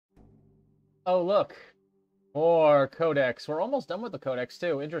Oh, look. More codex. We're almost done with the codex,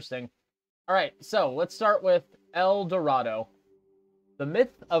 too. Interesting. All right, so let's start with El Dorado. The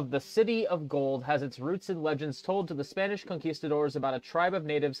myth of the City of Gold has its roots in legends told to the Spanish conquistadors about a tribe of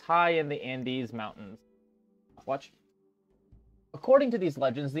natives high in the Andes Mountains. Watch. According to these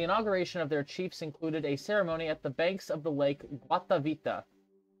legends, the inauguration of their chiefs included a ceremony at the banks of the lake Guatavita.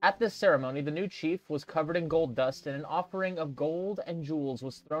 At this ceremony, the new chief was covered in gold dust, and an offering of gold and jewels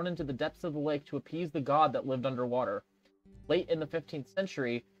was thrown into the depths of the lake to appease the god that lived underwater. Late in the 15th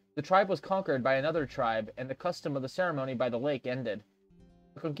century, the tribe was conquered by another tribe, and the custom of the ceremony by the lake ended.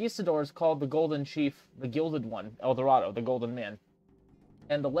 The conquistadors called the golden chief the Gilded One, El Dorado, the Golden Man,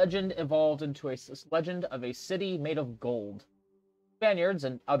 and the legend evolved into a legend of a city made of gold. Spaniards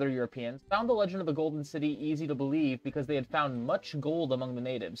and other Europeans found the legend of the Golden City easy to believe because they had found much gold among the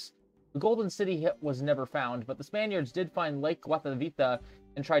natives. The Golden City was never found, but the Spaniards did find Lake Guatavita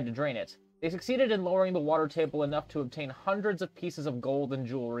and tried to drain it. They succeeded in lowering the water table enough to obtain hundreds of pieces of gold and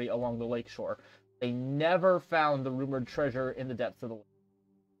jewelry along the lake shore. They never found the rumored treasure in the depths of the lake.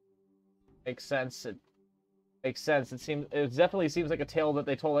 Makes sense. It makes sense. It definitely seems like a tale that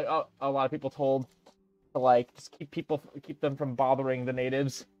they told, like, oh, a lot of people told to, like, just keep them from bothering the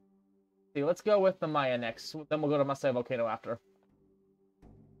natives. See, let's go with the Maya next. Then we'll go to Masaya Volcano after.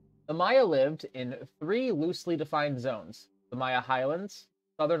 The Maya lived in three loosely defined zones: the Maya Highlands,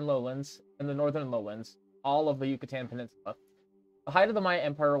 Southern Lowlands, and the Northern Lowlands, all of the Yucatan Peninsula. The height of the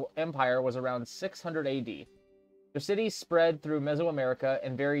Maya Empire was around 600 AD. Their cities spread through Mesoamerica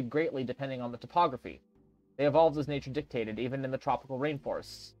and varied greatly depending on the topography. They evolved as nature dictated, even in the tropical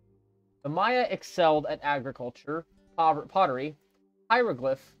rainforests. The Maya excelled at agriculture, pottery,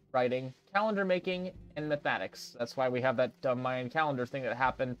 hieroglyph writing, calendar making, and mathematics. That's why we have that Mayan calendar thing that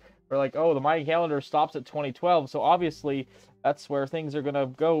happened. We're like, oh, the Mayan calendar stops at 2012, so obviously that's where things are going to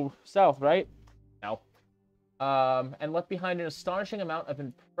go south, right? No. And left behind an astonishing amount of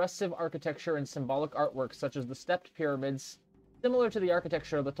impressive architecture and symbolic artwork, such as the stepped pyramids, similar to the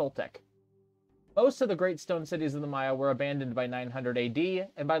architecture of the Toltec. Most of the great stone cities of the Maya were abandoned by 900 AD,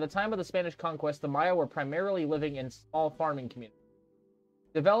 and by the time of the Spanish conquest, the Maya were primarily living in small farming communities.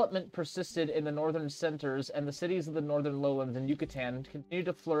 Development persisted in the northern centers, and the cities of the northern lowlands and Yucatan continued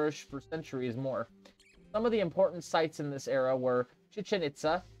to flourish for centuries more. Some of the important sites in this era were Chichen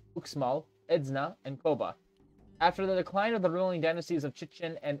Itza, Uxmal, Edzna, and Coba. After the decline of the ruling dynasties of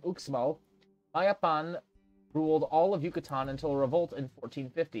Chichen and Uxmal, Mayapan ruled all of Yucatan until a revolt in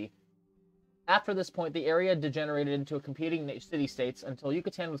 1450. After this point, the area degenerated into a competing city-states until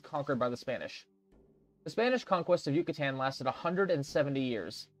Yucatan was conquered by the Spanish. The Spanish conquest of Yucatan lasted 170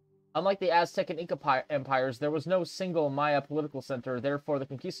 years. Unlike the Aztec and Inca empires, there was no single Maya political center, therefore the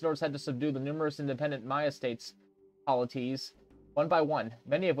conquistadors had to subdue the numerous independent Maya states, polities, one by one,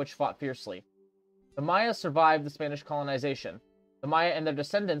 many of which fought fiercely. The Maya survived the Spanish colonization. The Maya and their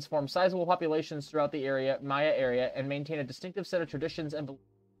descendants formed sizable populations throughout the Maya area, and maintain a distinctive set of traditions and beliefs.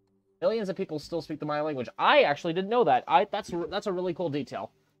 Millions of people still speak the Maya language. I actually didn't know that. That's a really cool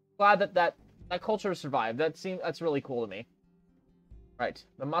detail. Glad that culture survived. That's really cool to me. Right,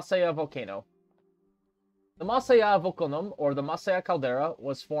 the Masaya volcano. The Masaya volcanum, or the Masaya caldera,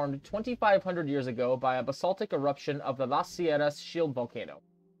 was formed 2,500 years ago by a basaltic eruption of the Las Sierras shield volcano.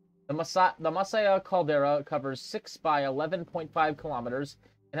 The Masaya caldera covers 6 by 11.5 kilometers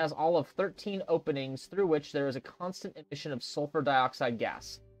and has all of 13 openings through which there is a constant emission of sulfur dioxide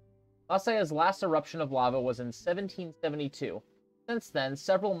gas. Masaya's last eruption of lava was in 1772. Since then,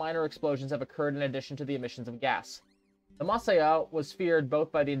 several minor explosions have occurred in addition to the emissions of gas. The Masaya was feared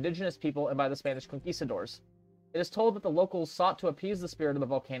both by the indigenous people and by the Spanish conquistadors. It is told that the locals sought to appease the spirit of the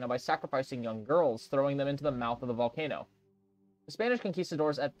volcano by sacrificing young girls, throwing them into the mouth of the volcano. The Spanish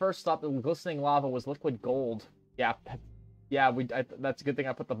conquistadors at first thought the glistening lava was liquid gold. Yeah, that's a good thing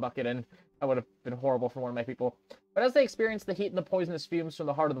I put the bucket in. That would have been horrible for one of my people. But as they experienced the heat and the poisonous fumes from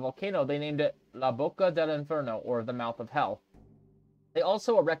the heart of the volcano, they named it La Boca del Inferno, or the Mouth of Hell. They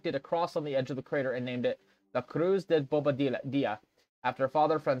also erected a cross on the edge of the crater and named it La Cruz de Bobadilla, after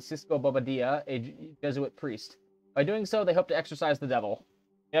Father Francisco Bobadilla, a Jesuit priest. By doing so, they hoped to exorcise the devil.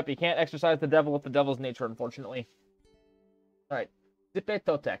 Yep, you can't exorcise the devil with the devil's nature, unfortunately. Alright,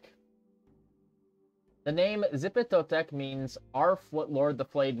 Zipetotec. The name Zipetotec means our Lord the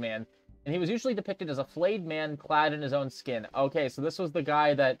Flayed Man, and he was usually depicted as a flayed man clad in his own skin. Okay, so this was the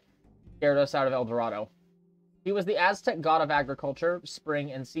guy that scared us out of El Dorado. He was the Aztec god of agriculture,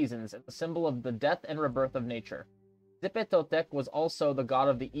 spring, and seasons, and the symbol of the death and rebirth of nature. Zipetotec was also the god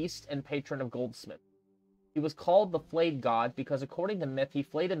of the east and patron of goldsmiths. He was called the flayed god because, according to myth, he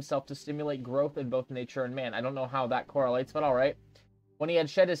flayed himself to stimulate growth in both nature and man. I don't know how that correlates, but alright. When he had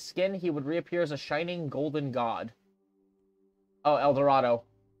shed his skin, he would reappear as a shining golden god. Oh, El Dorado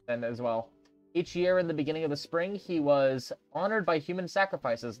then as well. Each year in the beginning of the spring, he was honored by human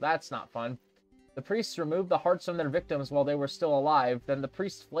sacrifices. That's not fun. The priests removed the hearts from their victims while they were still alive. Then the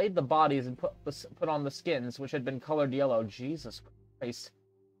priests flayed the bodies and put on the skins, which had been colored yellow. Jesus Christ.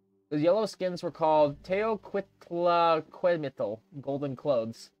 The yellow skins were called Teoquitlaquemitl, golden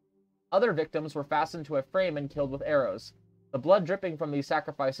clothes. Other victims were fastened to a frame and killed with arrows. The blood dripping from these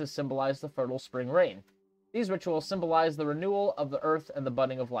sacrifices symbolized the fertile spring rain. These rituals symbolize the renewal of the earth and the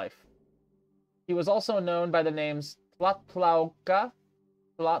budding of life. He was also known by the names Tlatlauca,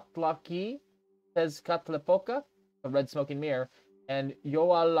 Tlatlaki, Tezcatlipoca, the red smoking mirror, and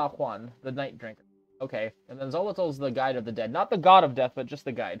Yoalajuan, the night drinker. Okay, and then Xolotl's the guide of the dead. Not the god of death, but just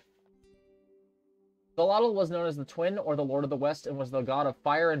the guide. Xolotl was known as the twin or the Lord of the West and was the god of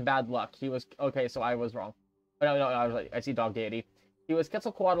fire and bad luck. He was... Okay, so I was wrong. No, I see dog deity. He was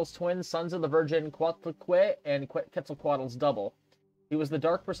Quetzalcoatl's twin, sons of the Virgin Coatlicue and Quetzalcoatl's double. He was the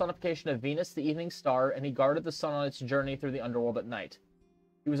dark personification of Venus, the evening star, and he guarded the sun on its journey through the underworld at night.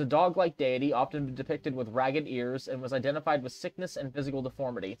 He was a dog-like deity, often depicted with ragged ears, and was identified with sickness and physical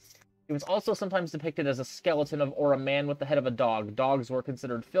deformity. He was also sometimes depicted as a skeleton or a man with the head of a dog. Dogs were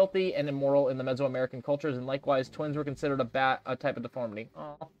considered filthy and immoral in the Mesoamerican cultures, and likewise, twins were considered a type of deformity.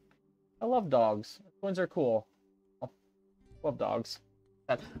 Oh, I love dogs. Twins are cool. Oh, love dogs.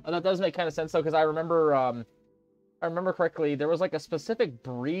 That does make kind of sense, though, because I remember correctly, there was like a specific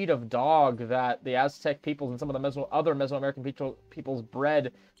breed of dog that the Aztec peoples and some of the other Mesoamerican peoples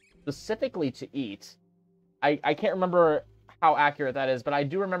bred specifically to eat. I can't remember how accurate that is, but I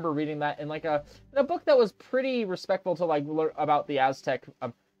do remember reading that in like in a book that was pretty respectful to like about the Aztec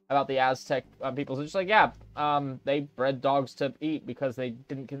peoples. It's just like, yeah, they bred dogs to eat because they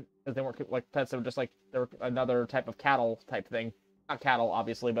weren't like pets. They were just like they were another type of cattle type thing. Not cattle,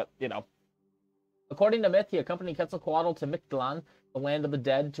 obviously, but you know. According to myth, he accompanied Quetzalcoatl to Mictlan, the land of the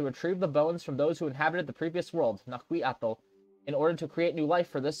dead, to retrieve the bones from those who inhabited the previous world, Nahui-Atl, in order to create new life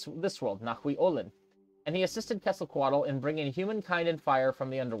for this world, Nahui-Olin. And he assisted Quetzalcoatl in bringing humankind and fire from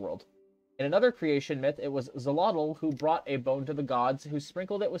the underworld. In another creation myth, it was Xolotl who brought a bone to the gods, who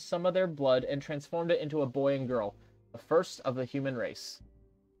sprinkled it with some of their blood and transformed it into a boy and girl, the first of the human race.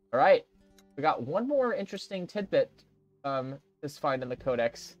 All right, we got one more interesting tidbit to find in the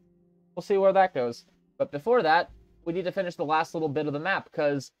Codex. We'll see where that goes. But before that, we need to finish the last little bit of the map,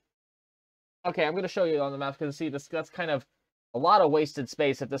 because... Okay, I'm going to show you on the map, because see, that's kind of a lot of wasted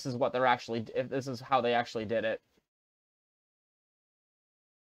space if this is what they're actually... if this is how they actually did it.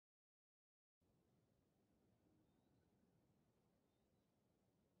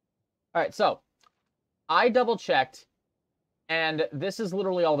 Alright, so, I double-checked, and this is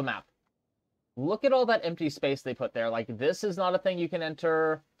literally all the map. Look at all that empty space they put there. Like, this is not a thing you can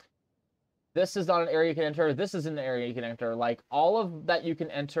enter... This is not an area you can enter. This is an area you can enter. Like, all of that you can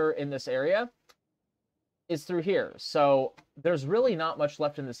enter in this area is through here. So, there's really not much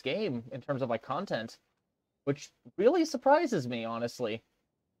left in this game in terms of, like, content. Which really surprises me, honestly.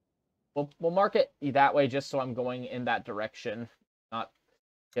 We'll mark it that way just so I'm going in that direction. Not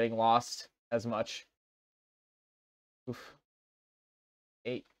getting lost as much. Oof.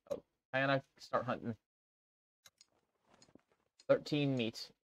 8. Oh, Diana, start hunting. 13 meat.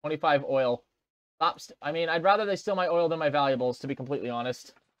 25 oil. I mean, I'd rather they steal my oil than my valuables, to be completely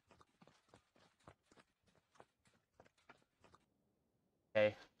honest.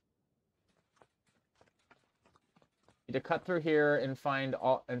 Okay. Need to cut through here and find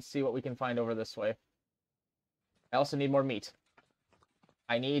and see what we can find over this way. I also need more meat.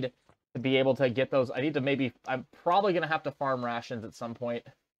 I need to be able to get those. I need to maybe... I'm probably going to have to farm rations at some point.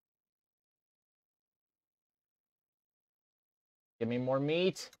 Give me more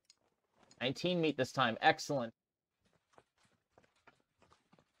meat. 19 meat this time. Excellent.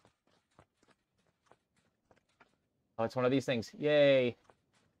 Oh, it's one of these things. Yay.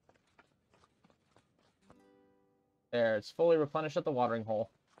 There, it's fully replenished at the watering hole.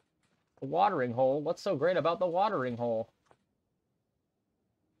 The watering hole? What's so great about the watering hole?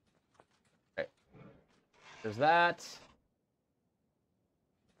 Okay. There's that.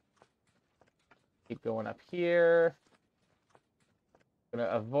 Keep going up here. Gonna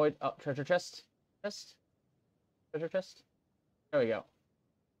avoid... Oh, treasure chest. Treasure chest. There we go.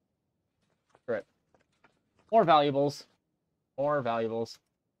 Great. More valuables. More valuables.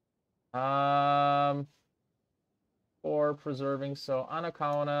 For preserving. So,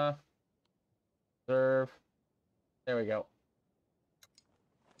 Anakaona. Preserve. There we go.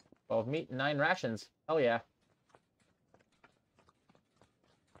 12 meat and 9 rations. Hell yeah.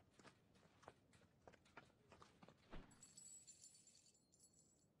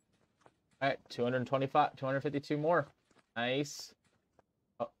 Alright, 225, 252 more. Nice.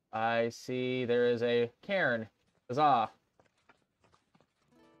 Oh, I see there is a cairn. Huzzah.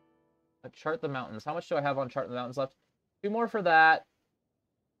 Chart the mountains. How much do I have on chart the mountains left? 2 more for that.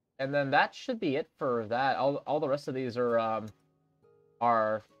 And then that should be it for that. All the rest of these are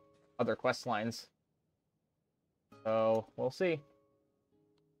other quest lines. So we'll see.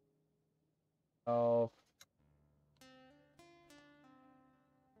 Oh,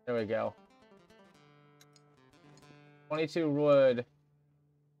 there we go. 22 wood,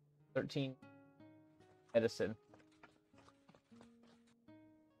 13 medicine.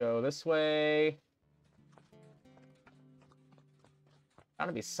 Go this way.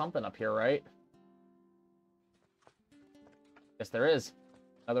 Gotta be something up here, right? Yes, there is.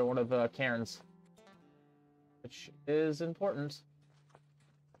 Another one of the cairns, which is important.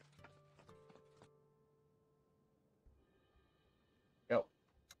 Go.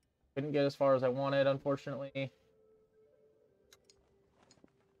 Couldn't get as far as I wanted, unfortunately.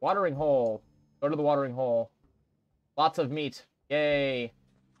 Watering hole. Go to the watering hole. Lots of meat. Yay.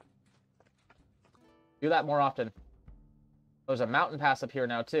 Do that more often. There's a mountain pass up here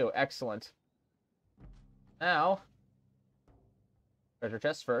now, too. Excellent. Now, treasure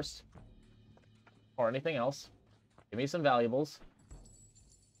chest first. Or anything else. Give me some valuables.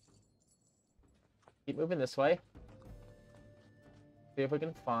 Keep moving this way. See if we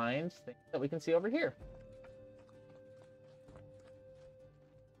can find things that we can see over here.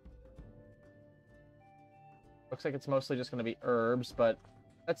 Looks like it's mostly just going to be herbs, but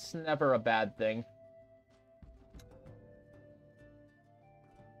that's never a bad thing.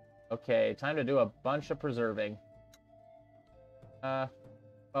 Okay, time to do a bunch of preserving. Well,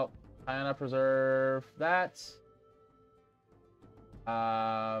 I'm gonna preserve that.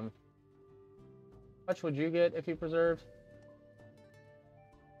 How much would you get if you preserved?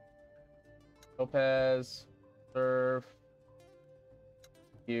 Lopez, preserve.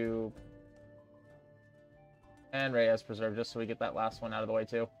 You. And Reyes preserve, just so we get that last one out of the way,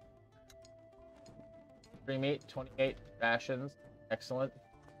 too. 3 meat, 28 rations. Excellent.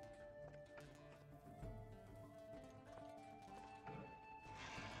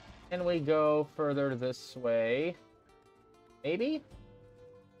 And we go further this way. Maybe?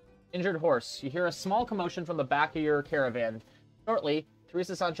 Injured horse. You hear a small commotion from the back of your caravan. Shortly,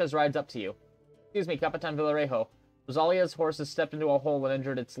 Teresa Sanchez rides up to you. Excuse me, Capitan Villarejo. Rosalia's horse has stepped into a hole and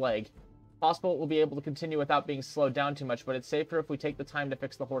injured its leg. Possible it will be able to continue without being slowed down too much, but it's safer if we take the time to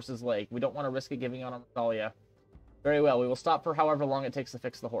fix the horse's leg. We don't want to risk it giving out on Rosalia. Very well, we will stop for however long it takes to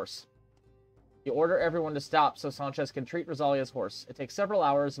fix the horse. You order everyone to stop so Sanchez can treat Rosalia's horse. It takes several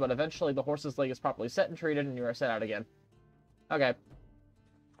hours, but eventually the horse's leg is properly set and treated, and you are set out again. Okay.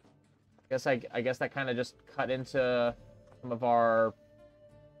 I guess that kind of just cut into some of our...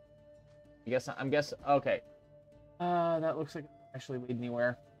 I'm guessing... Okay. That looks like it doesn't actually lead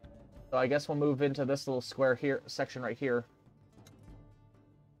anywhere. So I guess we'll move into this little square here, section right here.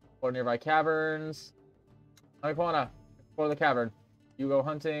 Explore nearby caverns. Anaquana, explore the cavern. You go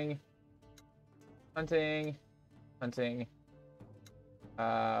hunting. Hunting. Hunting.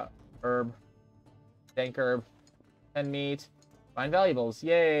 Herb. Dank herb. 10 meat. Find valuables.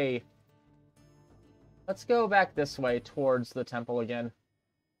 Yay! Let's go back this way towards the temple again.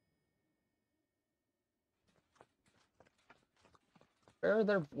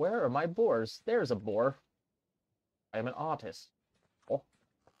 Where are my boars? There's a boar. I am an artist. Oh.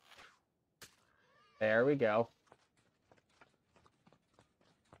 There we go.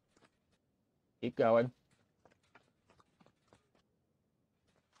 Keep going.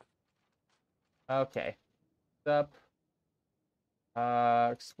 Okay. Up.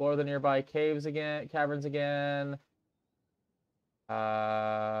 Explore the nearby caverns again.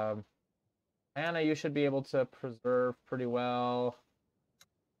 Anna, you should be able to preserve pretty well.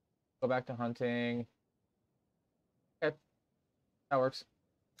 Go back to hunting. Okay. That works.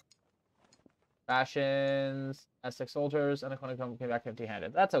 Fashions. Aztec soldiers. Anaquana came back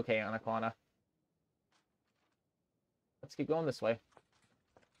empty-handed. That's okay, Anaquana. Let's keep going this way.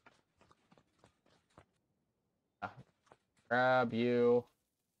 Grab you.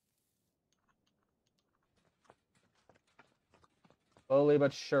 Slowly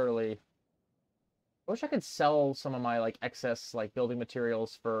but surely. I wish I could sell some of my like excess like building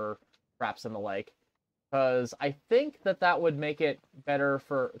materials for traps and the like, because I think that would make it better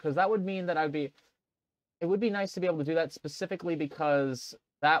for, because that would mean that it would be nice to be able to do that specifically because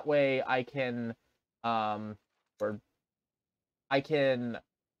that way I can or I can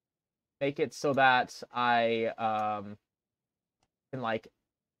make it so that I can like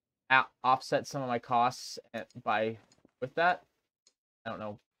offset some of my costs with that. I don't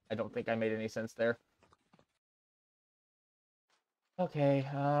know. I don't think I made any sense there. Okay,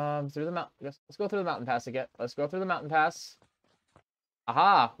 through the mountain. Let's go through the mountain pass again. Let's go through the mountain pass.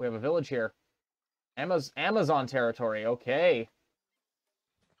 Aha, we have a village here. Amazon territory. Okay.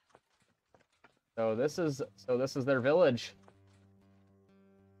 So this is their village.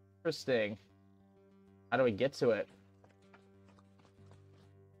 Interesting. How do we get to it?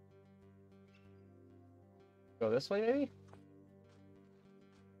 Go this way, maybe?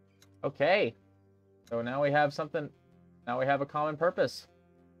 Okay. So now we have something. Now we have a common purpose.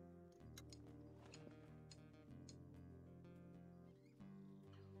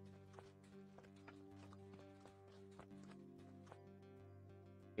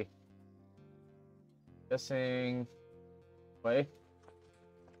 Okay. Guessing. Way.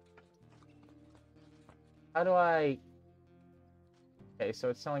 How do I... Okay, so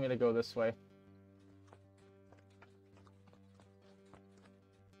it's telling me to go this way.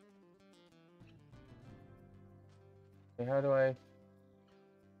 Okay, how do I...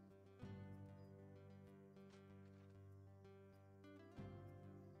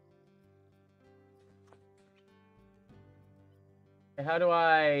 Okay, how do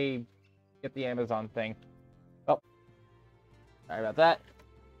I get the Amazon thing? Oh. Sorry about that.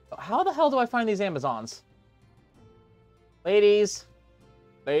 How the hell do I find these Amazons? Ladies.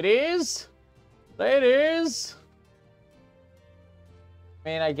 Ladies. Ladies. I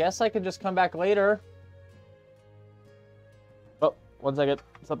mean, I guess I could just come back later. Oh, 1 second.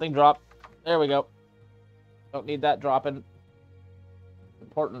 Something dropped. There we go. Don't need that dropping.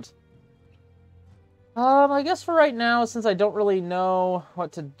 Important. I guess for right now, since I don't really know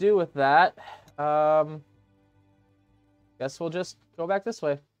what to do with that, guess we'll just go back this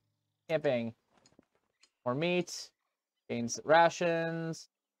way. Camping. More meat. Gains rations.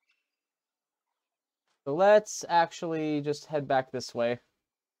 So let's actually just head back this way.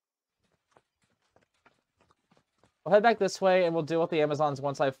 We'll head back this way, and we'll deal with the Amazons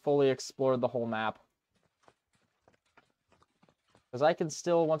once I've fully explored the whole map. Because I can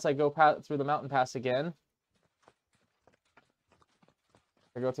still, once I go through the mountain pass again,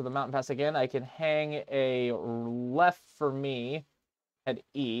 I can hang a left for me, head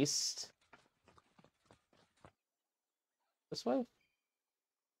east. This way?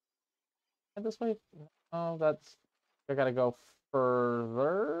 Head this way? Oh, that's... I gotta go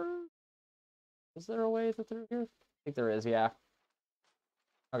further? Is there a way through here? I think there is, yeah.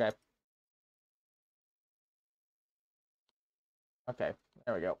 Okay. Okay,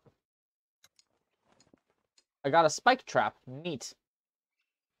 there we go. I got a spike trap. Neat.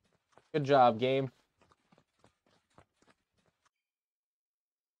 Good job, game.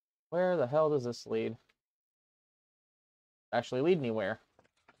 Where the hell does this lead? Actually lead anywhere?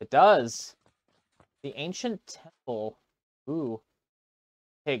 It does. The ancient temple. Ooh.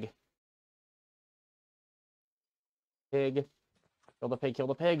 Pig. Pig. Kill the pig, kill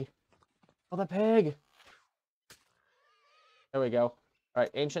the pig. Kill the pig. There we go. All right,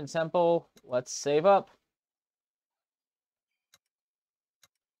 ancient temple. Let's save up.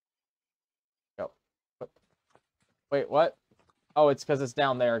 Go. Wait, what? Oh, it's because it's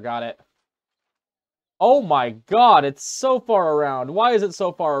down there. Got it. Oh my god, it's so far around. Why is it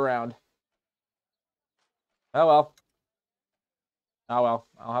so far around? Oh well. Oh well.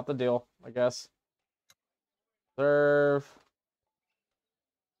 I'll have to deal, I guess. Serve.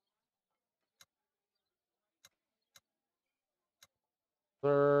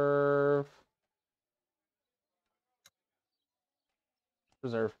 Serve.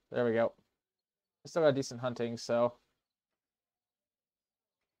 Preserve. There we go. I still got decent hunting, so.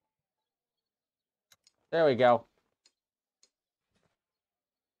 There we go.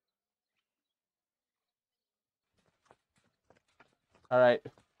 All right.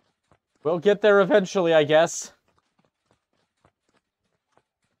 We'll get there eventually, I guess.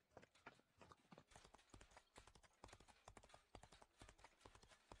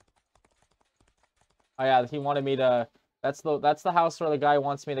 Oh yeah, he wanted me to... That's the house where the guy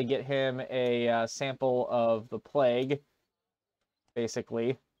wants me to get him a sample of the plague,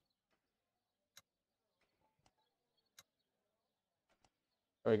 basically.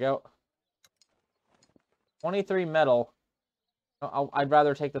 There we go. 23 metal. I'd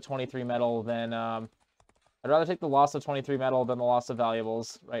rather take the 23 metal than... I'd rather take the loss of 23 metal than the loss of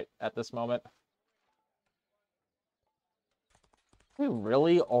valuables right at this moment. Are we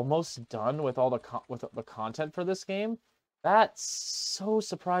really almost done with all the content for this game? That's so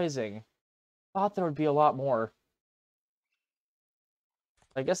surprising. Thought there would be a lot more.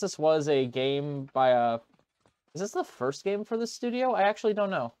 I guess this was a game by a... Is this the first game for this studio? I actually don't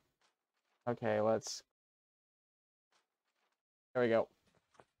know. Okay, let's... There we go.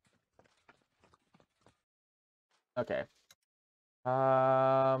 Okay.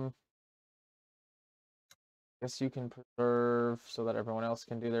 Guess you can preserve so that everyone else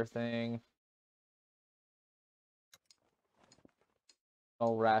can do their thing.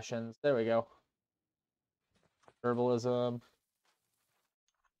 All rations. There we go. Herbalism.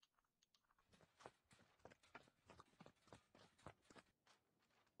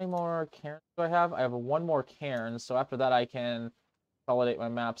 How many more cairns do I have? I have one more cairn, so after that I can consolidate my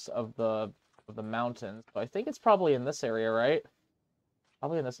maps of the mountains. So I think it's probably in this area, right?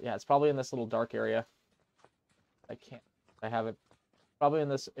 Probably in this. Yeah, it's probably in this little dark area. I have it. Probably in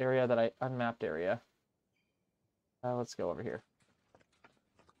this area that I unmapped area. Let's go over here.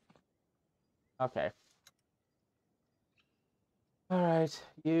 Okay. All right,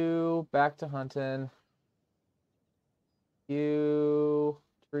 you back to hunting. You,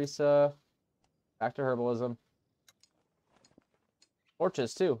 Teresa, back to herbalism.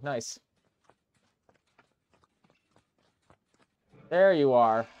 Torches too, nice. There you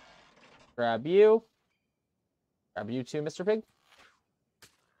are. Grab you. Grab you too, Mr. Pig.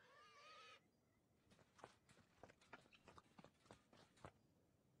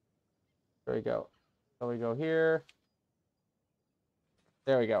 There we go. So we go here.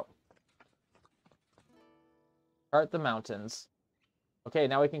 There we go. Chart the mountains. Okay,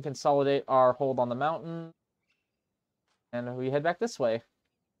 now we can consolidate our hold on the mountain. And we head back this way.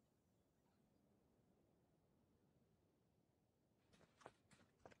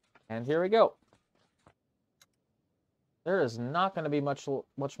 And here we go. There is not going to be much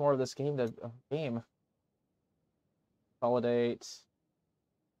more of this game to game. Consolidate.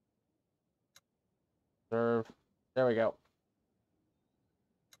 Serve. There we go.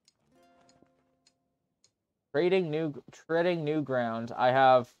 Treading new ground. I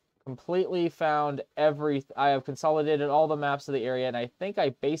have completely found I have consolidated all the maps of the area, and I think I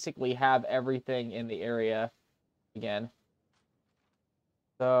basically have everything in the area again.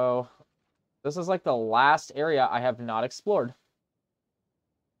 So this is like the last area I have not explored.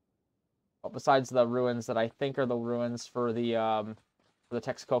 Well, besides the ruins that I think are the ruins for the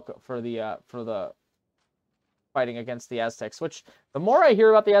Texcoco for the fighting against the Aztecs, which the more I hear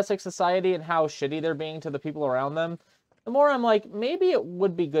about the Aztec society and how shitty they're being to the people around them, the more I'm like, maybe it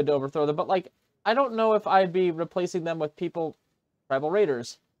would be good to overthrow them, but like, I don't know if I'd be replacing them with tribal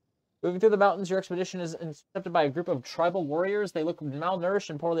raiders. Moving through the mountains, your expedition is intercepted by a group of tribal warriors. They look malnourished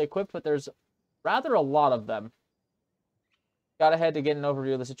and poorly equipped, but there's rather a lot of them. Got ahead to get an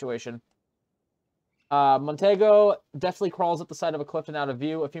overview of the situation. Montego deftly crawls up the side of a cliff and out of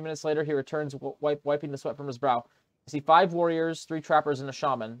view. A few minutes later, he returns, wiping the sweat from his brow. I see 5 warriors, 3 trappers, and a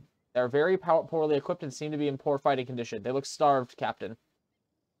shaman. They are very poorly equipped and seem to be in poor fighting condition. They look starved, Captain.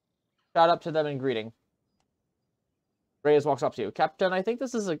 Shout up to them in greeting. Reyes walks up to you. Captain, I think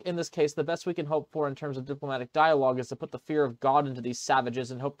this is, in this case, the best we can hope for in terms of diplomatic dialogue is to put the fear of God into these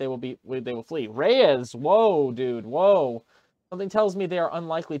savages and hope they will flee. Reyes! Whoa, dude, whoa. Something tells me they are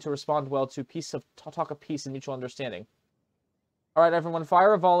unlikely to respond well to talk of peace and mutual understanding. All right, everyone,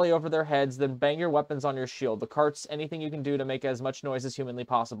 fire a volley over their heads, then bang your weapons on your shield. The carts, anything you can do to make as much noise as humanly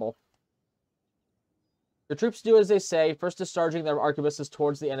possible. Your troops do as they say, first discharging their arquebuses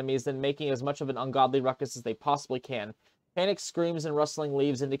towards the enemies, then making as much of an ungodly ruckus as they possibly can. Panic screams and rustling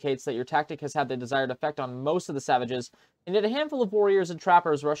leaves indicates that your tactic has had the desired effect on most of the savages, and yet a handful of warriors and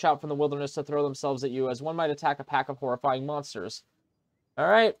trappers rush out from the wilderness to throw themselves at you as one might attack a pack of horrifying monsters. All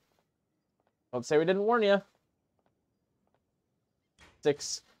right. Don't say we didn't warn you.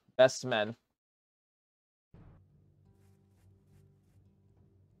 6 best men.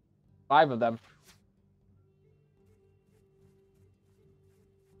 5 of them.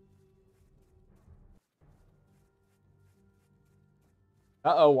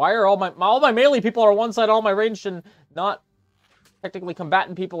 Uh-oh, why are all my melee people are on one side, all my ranged and not technically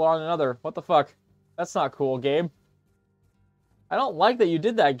combatant people are on another? What the fuck? That's not cool, game. I don't like that you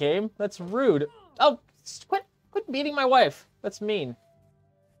did that, game. That's rude. Oh, quit beating my wife. That's mean.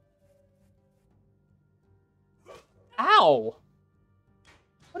 Ow!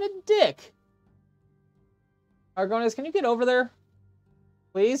 What a dick. Argonis, can you get over there?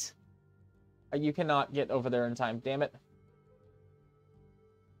 Please? You cannot get over there in time, damn it.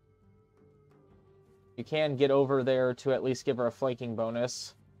 You can get over there to at least give her a flanking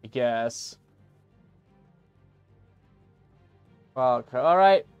bonus, I guess. Well, all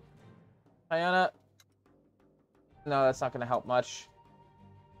right. Diana. No, that's not going to help much.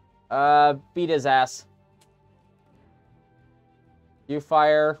 Beat his ass. You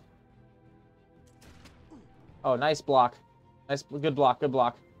fire. Oh, nice block. Good block, good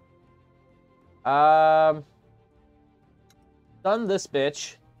block. Stun this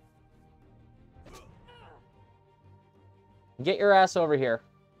bitch. Get your ass over here.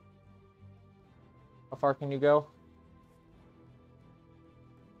 How far can you go?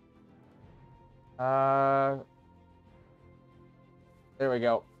 There we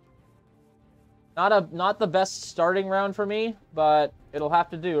go. Not the best starting round for me, but it'll have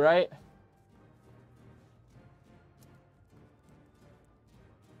to do, right?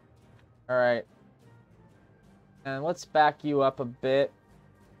 All right. And let's back you up a bit.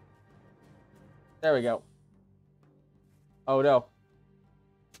 There we go. Oh no.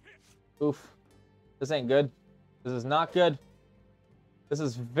 Oof. This ain't good. This is not good. This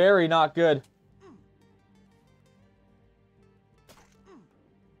is very not good.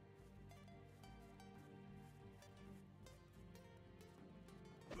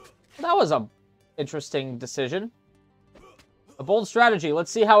 That was a interesting decision. A bold strategy.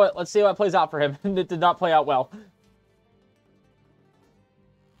 Let's see how it plays out for him. It did not play out well.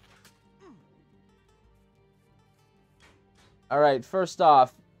 All right, first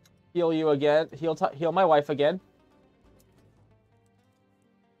off, heal you again. Heal my wife again.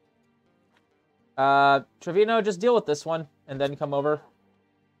 Trevino, just deal with this one and then come over.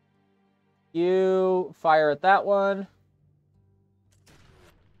 You fire at that one.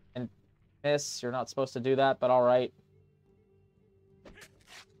 And miss. You're not supposed to do that, but all right.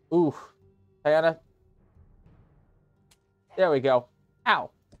 Ooh. Diana. There we go.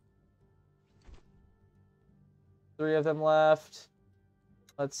 Ow. 3 of them left.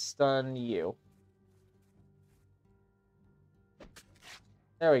 Let's stun you.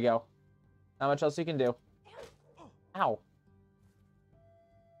 There we go. Not much else you can do. Ow.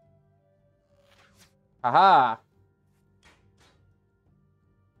 Haha.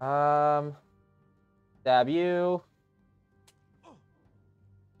 Stab you.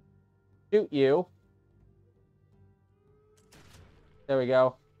 Shoot you. There we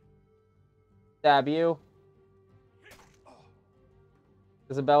go. Stab you.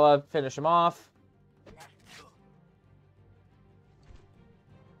 Isabella, finish him off.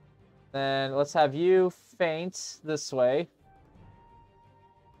 Then let's have you faint this way.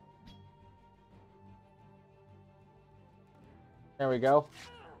 There we go.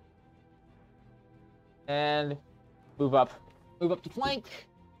 And move up. Move up to flank.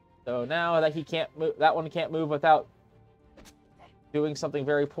 So now that he can't move, that one can't move without doing something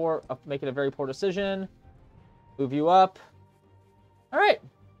very poor, making a very poor decision. Move you up. All right.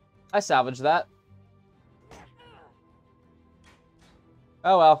 I salvaged that.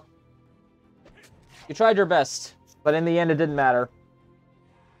 Oh well. You tried your best, but in the end it didn't matter.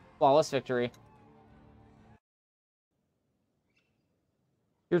 Flawless victory.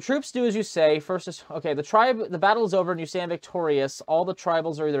 Your troops do as you say. First is okay, the battle is over and you stand victorious. All the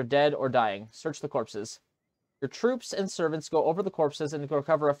tribals are either dead or dying. Search the corpses. Your troops and servants go over the corpses and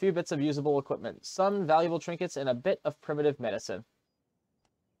recover a few bits of usable equipment, some valuable trinkets, and a bit of primitive medicine.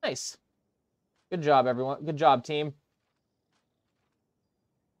 Nice. Good job, everyone. Good job, team.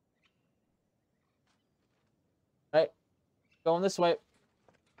 All right. Going this way.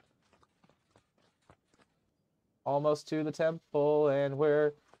 Almost to the temple, and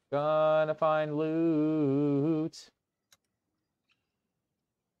we're gonna find loot.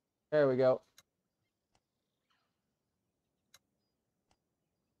 There we go.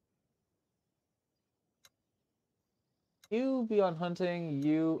 You be on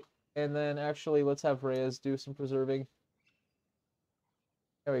hunting, and then actually let's have Reyes do some preserving.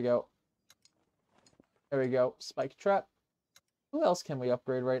 There we go. There we go. Spike trap. Who else can we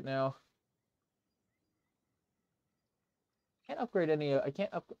upgrade right now? Can't upgrade any. I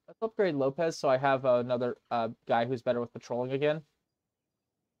can't let's upgrade Lopez so I have another guy who's better with patrolling again.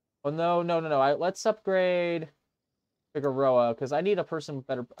 Oh no. Let's upgrade Figueroa because I need a person with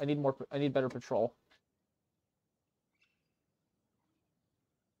better. I need better patrol.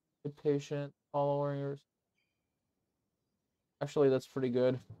 Good patient, all warriors. Actually, that's pretty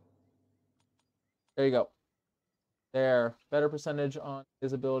good. There you go. There. Better percentage on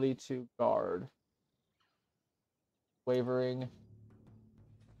his ability to guard. Wavering.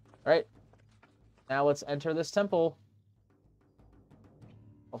 Alright. Now let's enter this temple.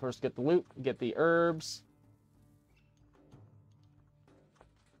 I'll first get the loot, get the herbs.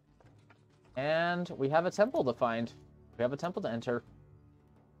 And we have a temple to find. We have a temple to enter.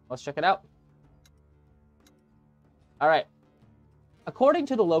 Let's check it out. Alright. According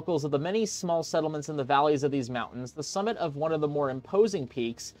to the locals of the many small settlements in the valleys of these mountains, the summit of one of the more imposing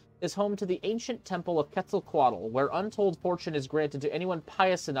peaks is home to the ancient temple of Quetzalcoatl, where untold fortune is granted to anyone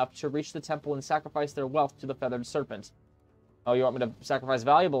pious enough to reach the temple and sacrifice their wealth to the feathered serpent. Oh, you want me to sacrifice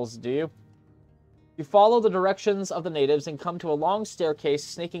valuables, do you? You follow the directions of the natives and come to a long staircase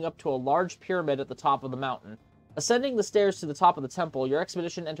snaking up to a large pyramid at the top of the mountain. Ascending the stairs to the top of the temple, your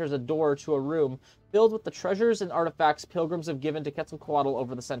expedition enters a door to a room filled with the treasures and artifacts pilgrims have given to Quetzalcoatl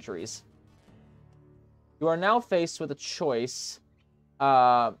over the centuries. You are now faced with a choice.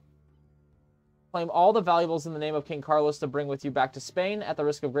 Claim all the valuables in the name of King Carlos to bring with you back to Spain at the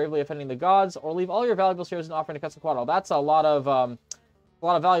risk of gravely offending the gods, or leave all your valuables here as an offering to Quetzalcoatl. That's a lot of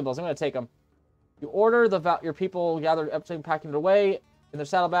valuables. I'm going to take them. You order your people gather everything, packing it away in their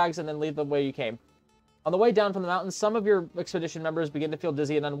saddlebags, and then leave the way you came. On the way down from the mountains, some of your expedition members begin to feel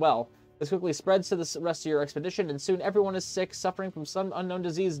dizzy and unwell. This quickly spreads to the rest of your expedition, and soon everyone is sick, suffering from some unknown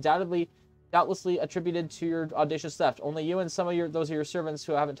disease doubtlessly attributed to your audacious theft. Only you and some of those of your servants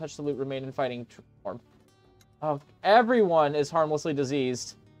who haven't touched the loot remain in fighting form. Oh, everyone is harmlessly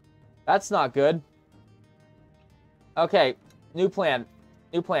diseased. That's not good. Okay, new plan.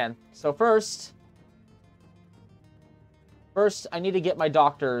 So first, I need to get my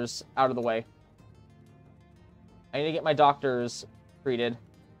doctors out of the way. I need to get my doctors treated.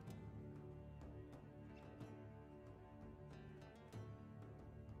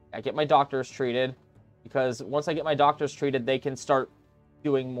 I get my doctors treated, because once I get my doctors treated, they can start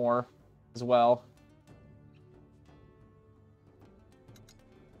doing more as well.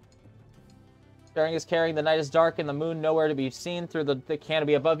 Sharing is caring. The night is dark and the moon nowhere to be seen through the thick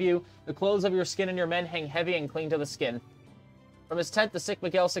canopy above you. The clothes of your skin and your men hang heavy and cling to the skin. From his tent, the sick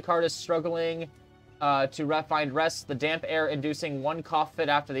Miguel Sicard is struggling to find rest, the damp air inducing one cough fit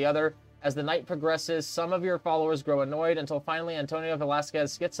after the other. As the night progresses, some of your followers grow annoyed until finally Antonio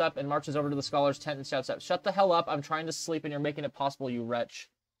Velasquez gets up and marches over to the scholar's tent and shouts out, "Shut the hell up, I'm trying to sleep and you're making it possible, you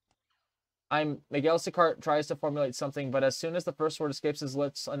wretch." Miguel Sicard tries to formulate something, but as soon as the first word escapes his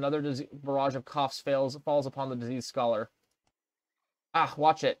lips, another barrage of coughs falls upon the diseased scholar. Ah,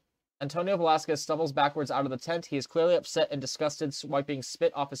 watch it. Antonio Velasquez stumbles backwards out of the tent. He is clearly upset and disgusted, wiping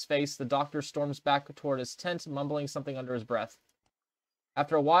spit off his face. The doctor storms back toward his tent, mumbling something under his breath.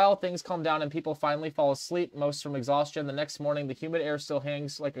 After a while, things calm down and people finally fall asleep, most from exhaustion. The next morning, the humid air still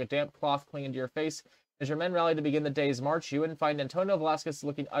hangs like a damp cloth clinging to your face. As your men rally to begin the day's march, you find Antonio Velasquez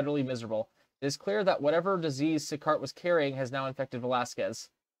looking utterly miserable. It is clear that whatever disease Sicard was carrying has now infected Velasquez.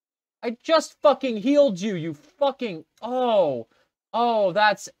 I just fucking healed you, you fucking... Oh,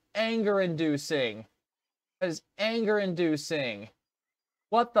 that's anger-inducing. That is anger-inducing.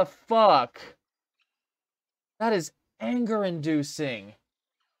 What the fuck? That is anger-inducing.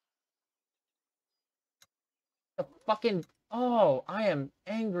 The fucking... Oh, I am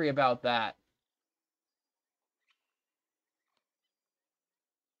angry about that.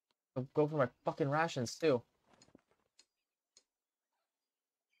 I'll go for my fucking rations, too.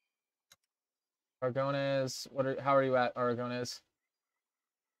 Aragones, how are you at, Aragones?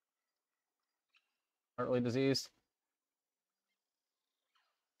 Heartily diseased.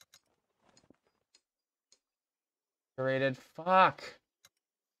 Curated. Fuck.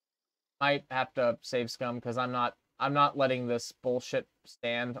 Might have to save scum because I'm not letting this bullshit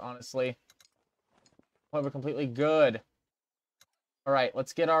stand, honestly. Oh, we're completely good. Alright,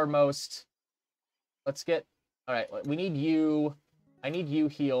 let's get our most... Alright, we need you... I need you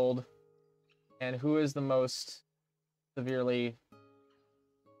healed. And who is the most severely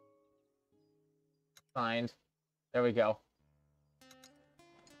signed? There we go.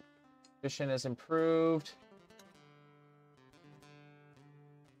 Vision is improved.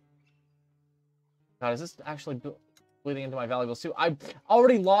 God, is this actually bleeding into my valuables too? I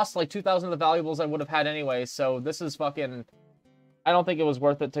already lost like 2,000 of the valuables I would have had anyway, so this is fucking... I don't think it was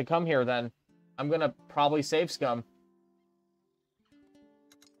worth it to come here then. I'm gonna probably save scum.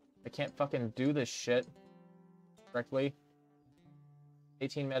 I can't fucking do this shit correctly.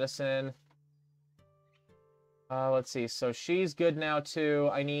 18 medicine. Let's see. So she's good now too.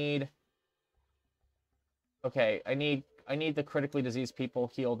 I need... Okay, I need the critically diseased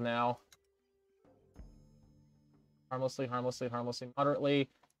people healed now. Harmlessly, moderately,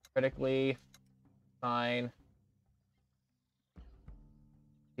 critically. Fine.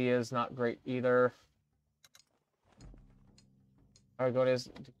 He is not great either. Aragones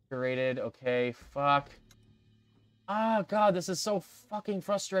curated. Okay, fuck. Ah, God, this is so fucking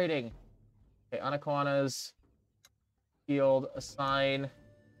frustrating. Okay, Anaquanas. Healed. Assign.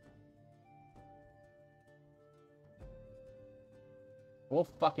 We'll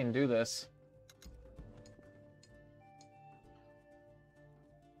fucking do this.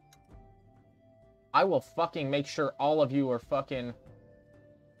 I will fucking make sure all of you are fucking...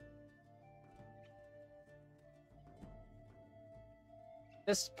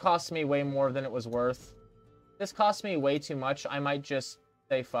 This cost me way more than it was worth. This cost me way too much. I might just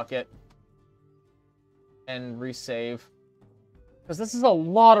say fuck it. And resave. Because this is a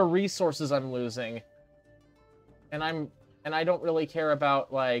lot of resources I'm losing. And I don't really care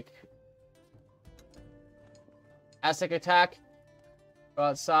about, like, Aztec attack. Go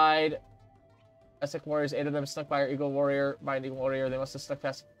outside. Aztec warriors, 8 of them snuck by our eagle warrior, by an eagle warrior. They must have snuck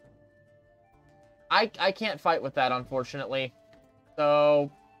past. I can't fight with that, unfortunately.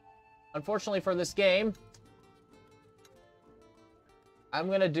 So, unfortunately for this game, I'm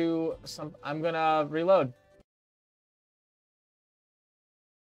gonna reload.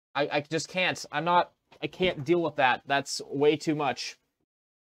 I just can't. I can't deal with that. That's way too much.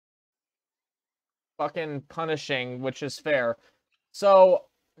 Fucking punishing, which is fair. So,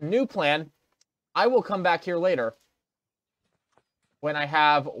 new plan. I will come back here later when I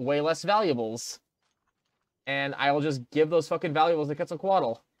have way less valuables. And I will just give those fucking valuables to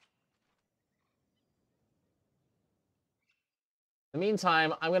Quetzalcoatl. In the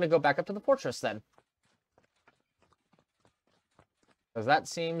meantime, I'm going to go back up to the fortress then. Because that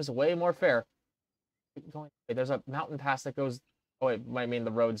seems way more fair. Wait, there's a mountain pass that goes... Oh, it might mean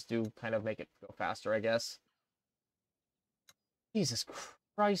the roads do kind of make it go faster, I guess. Jesus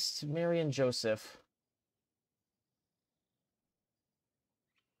Christ, Mary and Joseph.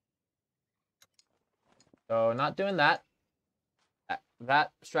 So, not doing that.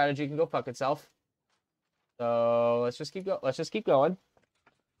 That strategy can go fuck itself. So, let's just keep going.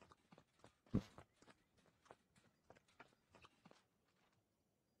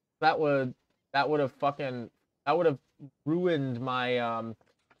 That would have ruined my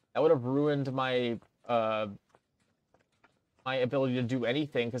my ability to do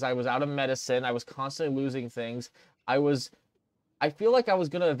anything, because I was out of medicine. I was constantly losing things. I feel like I was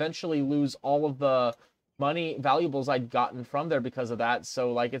gonna eventually lose all of the valuables I'd gotten from there because of that.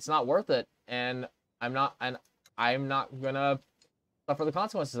 So, like, it's not worth it, and I'm not gonna suffer the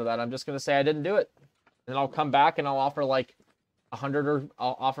consequences of that. I'm just gonna say I didn't do it, and then I'll come back and I'll offer like 100, or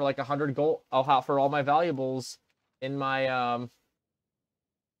I'll offer like 100 gold. I'll offer all my valuables in my I'll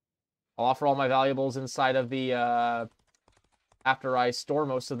offer all my valuables inside of the after I store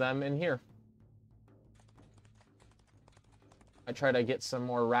most of them in here. I try to get some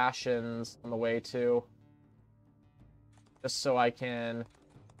more rations on the way too, just so I can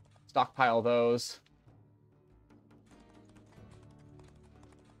stockpile those.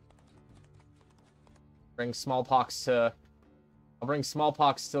 Bring smallpox to... I'll bring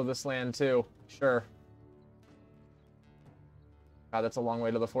smallpox to this land too. Sure. God, that's a long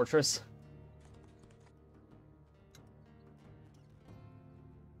way to the fortress.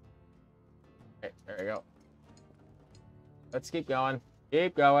 Okay, there we go. Let's keep going.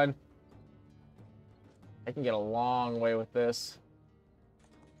 Keep going. I can get a long way with this.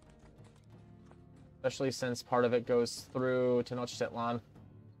 Especially since part of it goes through Tenochtitlan.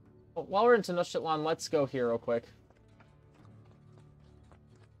 Well, while we're in Tenochtitlan, let's go here real quick.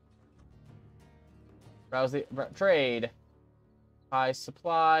 Browse the... Trade. High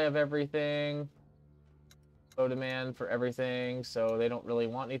supply of everything. Low demand for everything, so they don't really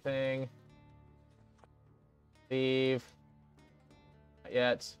want anything. Leave. Not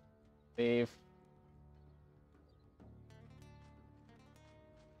yet. Leave.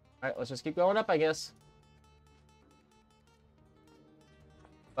 Alright, let's just keep going up, I guess.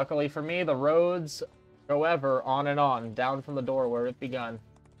 Luckily for me, the roads go ever on and on, down from the door where it begun.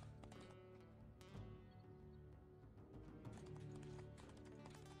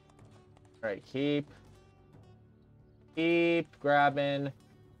 Alright, keep grabbing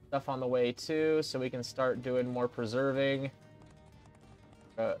stuff on the way too, so we can start doing more preserving.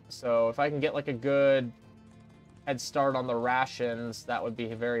 So if I can get like a good head start on the rations, that would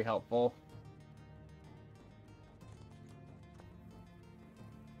be very helpful.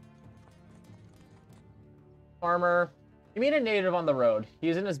 Farmer. You meet a native on the road. He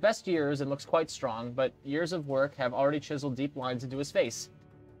is in his best years and looks quite strong, but years of work have already chiseled deep lines into his face.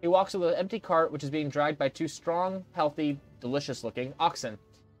 He walks with an empty cart, which is being dragged by 2 strong, healthy, delicious-looking oxen.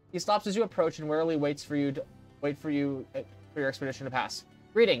 He stops as you approach and warily waits for your expedition to pass.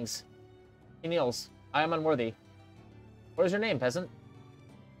 Greetings. He kneels. I am unworthy. What is your name, peasant?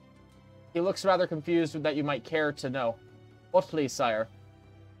 He looks rather confused that you might care to know. What, please, sire?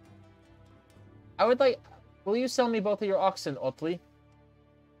 I would like... Will you sell me both of your oxen, Otli?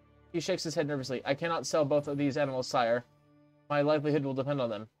 He shakes his head nervously. I cannot sell both of these animals, sire. My livelihood will depend on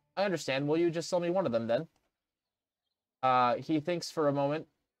them. I understand. Will you just sell me one of them, then? He thinks for a moment.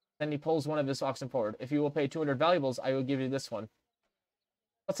 Then he pulls one of his oxen forward. If you will pay 200 valuables, I will give you this one.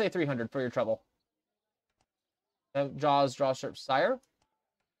 Let's say 300 for your trouble. Jaws draw sharp, sire.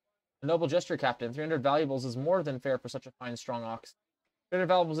 A noble gesture, Captain. 300 valuables is more than fair for such a fine, strong ox. 300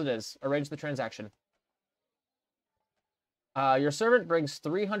 valuables it is. Arrange the transaction. Your servant brings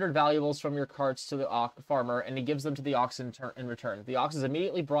 300 valuables from your carts to the farmer, and he gives them to the ox in return. The ox is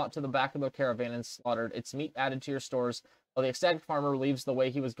immediately brought to the back of the caravan and slaughtered, its meat added to your stores, while the ecstatic farmer leaves the way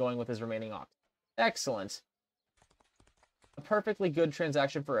he was going with his remaining ox. Excellent. A perfectly good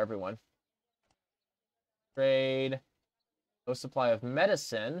transaction for everyone. Trade. No supply of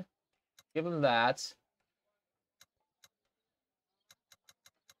medicine. Give him that.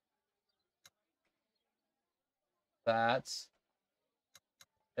 That.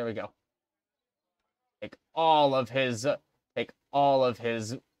 There we go. Take all of his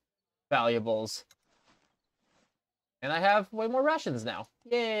valuables. And I have way more rations now.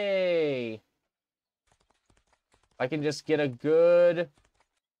 Yay! I can just get a good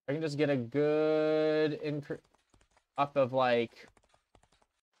increase up of like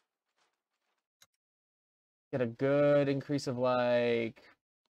get a good increase of like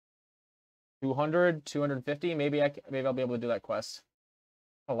 200, 250. Maybe I'll be able to do that quest.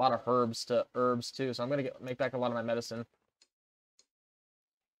 A lot of herbs too, so I'm gonna make back a lot of my medicine.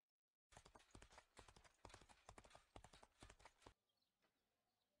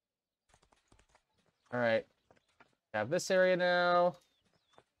 All right, have this area now.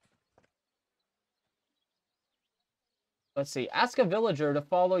 Let's see. Ask a villager to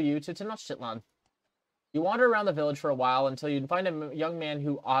follow you to Tenochtitlan. You wander around the village for a while until you find a young man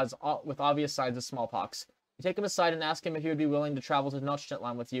who has with obvious signs of smallpox. You take him aside and ask him if he would be willing to travel to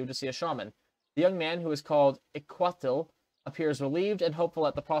Tenochtitlan with you to see a shaman. The young man, who is called Iquatil, appears relieved and hopeful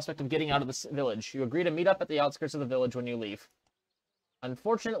at the prospect of getting out of the village. You agree to meet up at the outskirts of the village when you leave.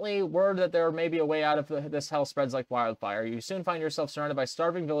 Unfortunately, word that there may be a way out of this hell spreads like wildfire. You soon find yourself surrounded by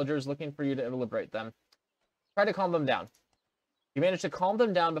starving villagers looking for you to liberate them. Try to calm them down. You manage to calm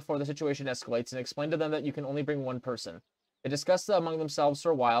them down before the situation escalates and explain to them that you can only bring one person. They discuss among themselves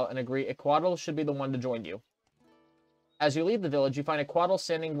for a while and agree Iquatil should be the one to join you. As you leave the village, you find Iquatil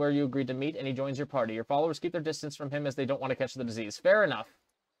standing where you agreed to meet, and he joins your party. Your followers keep their distance from him as they don't want to catch the disease. Fair enough.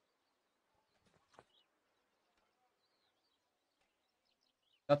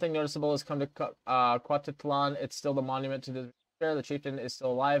 Nothing noticeable has come to Cuautitlan. It's still the monument to the despair. The chieftain is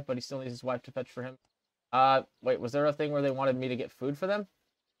still alive, but he still needs his wife to fetch for him. Wait, was there a thing where they wanted me to get food for them?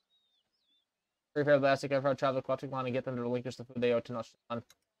 Prepare the Aztec Empire, travel to Cuautitlan, and get them to relinquish the food they owe to Tenochtitlan.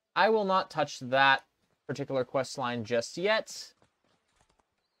 I will not touch that particular quest line just yet.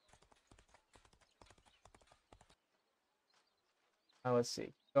 Let's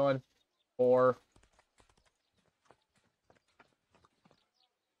see. Going 4.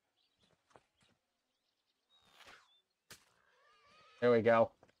 There we go.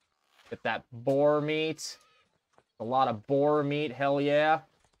 Get that boar meat. A lot of boar meat, hell yeah.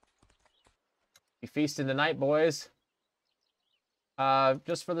 Be feasting tonight, boys.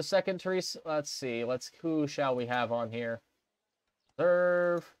 Just for the second, Therese, let's see. Who shall we have on here?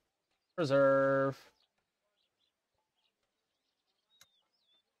 Preserve. Preserve.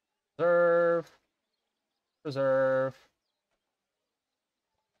 Preserve. Preserve.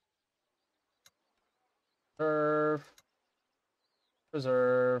 Preserve.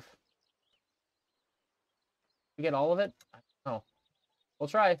 Preserve. We get all of it? Oh. We'll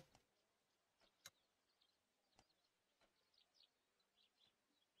try.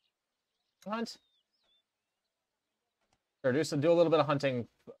 Hunt. Sure, do a little bit of hunting,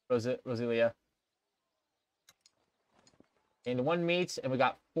 Rosilia. And 1 meat, and we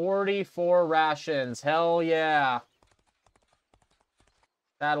got 44 rations. Hell yeah.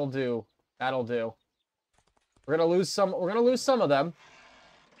 That'll do. That'll do. We're gonna lose some of them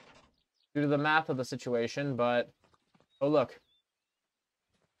due to the math of the situation, but oh look.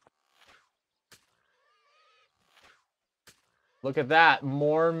 Look at that.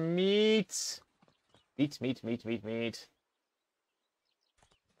 More meat. Meat.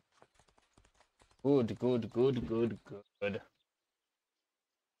 Good.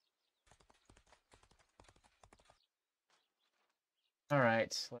 All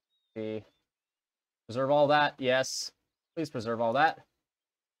right. Let's see. Preserve all that. Yes. Please preserve all that.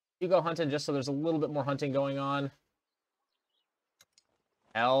 You go hunting just so there's a little bit more hunting going on.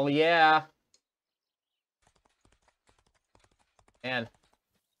 Hell yeah. And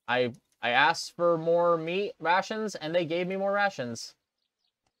I asked for more meat rations, and they gave me more rations.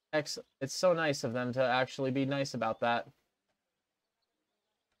 It's so nice of them to actually be nice about that.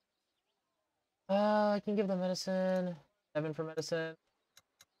 I can give them medicine. 7 for medicine.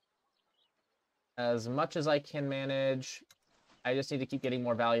 As much as I can manage. I just need to keep getting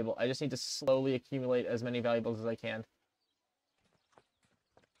more valuable. I just need to slowly accumulate as many valuables as I can.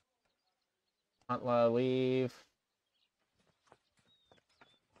 Huntla, leave.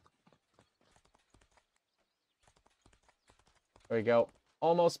 There we go.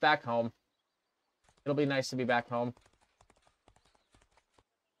 Almost back home. It'll be nice to be back home.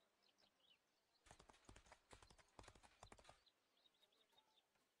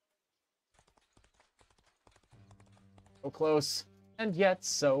 So close, and yet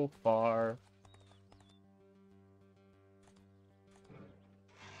so far.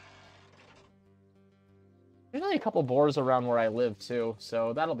 There's only a couple boars around where I live, too,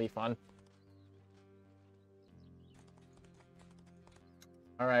 so that'll be fun.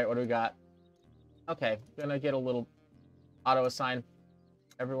 Alright, what do we got? Okay, gonna get a little auto-assign.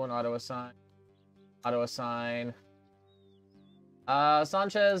 Everyone auto-assign. Auto-assign.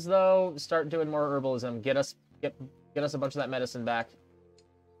 Sanchez, though, start doing more herbalism. Get us a bunch of that medicine back.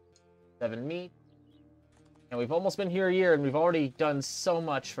 7 meat. And we've almost been here a year, and we've already done so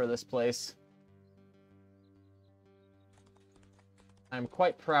much for this place. I'm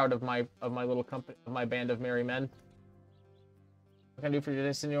quite proud of my little company, of my band of merry men. What can I do for you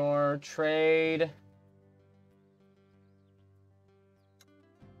today, senor? Trade.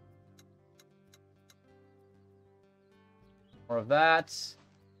 More of that.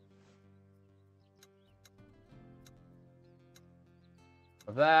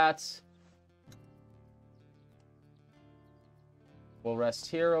 Of that. We'll rest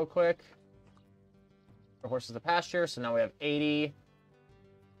here real quick. Our horses to pasture, so now we have 80.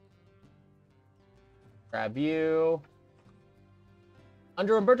 Grab you.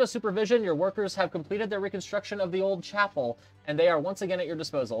 Under Umberto's supervision, your workers have completed their reconstruction of the old chapel, and they are once again at your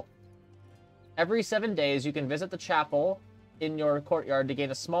disposal. Every 7 days, you can visit the chapel in your courtyard to gain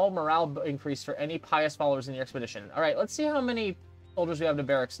a small morale increase for any pious followers in your expedition. All right, let's see how many soldiers we have to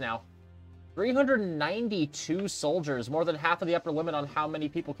barracks now. 392 soldiers, more than half of the upper limit on how many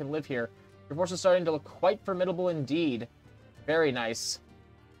people can live here. Your force is starting to look quite formidable indeed. Very nice.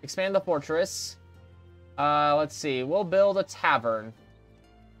 Expand the fortress. Let's see. We'll build a tavern.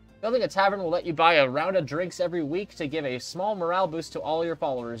 Building a tavern will let you buy a round of drinks every week to give a small morale boost to all your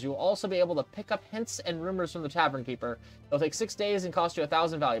followers. You will also be able to pick up hints and rumors from the tavern keeper. It'll take 6 days and cost you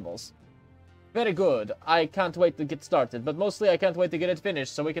 1,000 valuables. Very good. I can't wait to get started, but mostly I can't wait to get it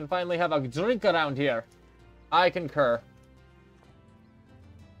finished so we can finally have a drink around here. I concur.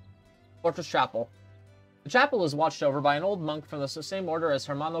 Fortress Chapel. The chapel is watched over by an old monk from the same order as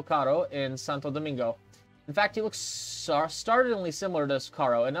Hermano Caro in Santo Domingo. In fact, he looks startlingly similar to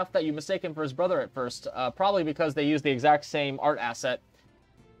Caro, enough that you mistake him for his brother at first, probably because they use the exact same art asset.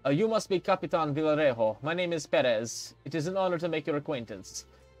 You must be Capitan Villarejo. My name is Perez. It is an honor to make your acquaintance.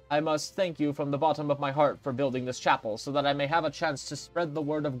 I must thank you from the bottom of my heart for building this chapel, so that I may have a chance to spread the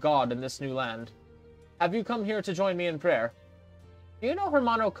word of God in this new land. Have you come here to join me in prayer? Do you know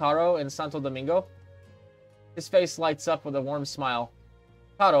Hermano Caro in Santo Domingo? His face lights up with a warm smile.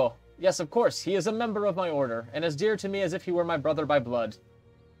 Caro, yes, of course, he is a member of my order, and as dear to me as if he were my brother by blood.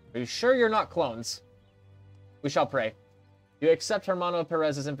 Are you sure you're not clones? We shall pray. You accept Hermano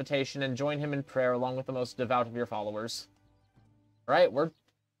Perez's invitation and join him in prayer along with the most devout of your followers. All right, we're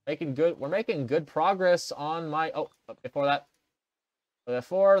making good progress on my... Oh, before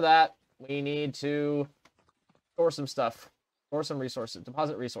that, we need to store some stuff. Store some resources.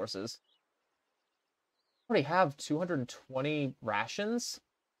 Deposit resources. I already have 220 rations?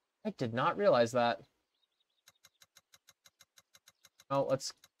 I did not realize that. Oh,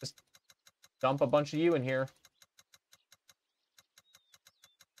 let's just dump a bunch of you in here.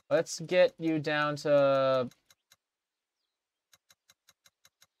 Let's get you down to...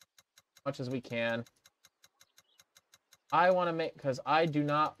 much as we can. I want to make, because I do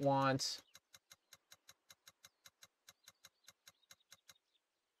not want...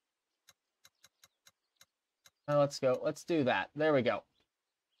 let's go. Let's do that. There we go.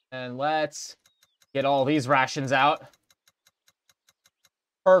 And let's get all these rations out.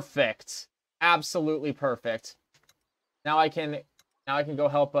 Perfect. Absolutely perfect. Now I can go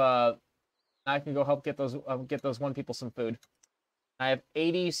help get those one people some food. I have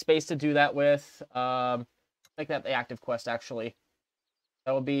 80 space to do that with. Make that the active quest, actually.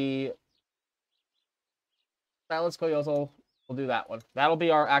 That will be... Silence Coyote. We'll do that one. That'll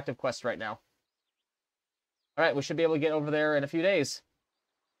be our active quest right now. Alright, we should be able to get over there in a few days.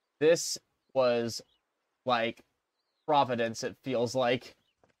 This was, like, Providence, it feels like.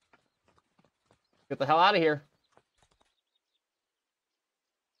 Get the hell out of here.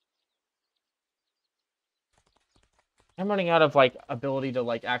 I'm running out of, like, ability to,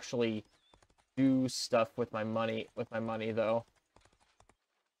 like, actually do stuff with my money, though.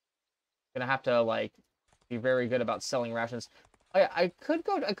 Gonna have to, like, be very good about selling rations. I could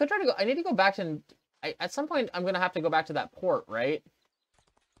try to go, I need to go back to, at some point, I'm gonna have to go back to that port, right?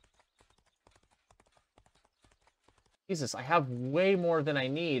 Jesus, I have way more than I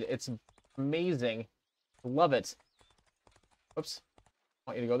need. It's amazing. Love it. Oops. I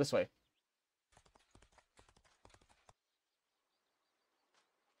want you to go this way.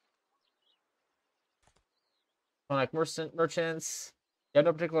 Like merchants. You have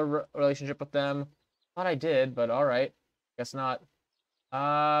no particular relationship with them. Thought I did, but alright. Guess not.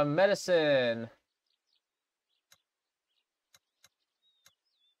 Medicine.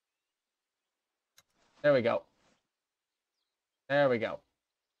 There we go. There we go.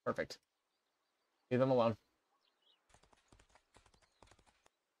 Perfect. Leave them alone.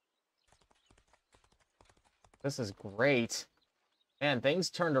 This is great. Man, things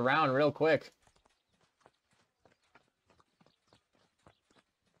turned around real quick.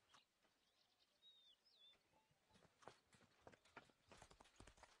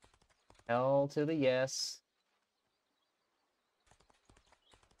 Hell to the yes.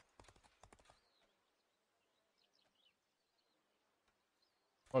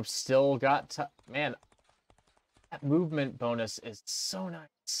 I've still got man, that movement bonus is so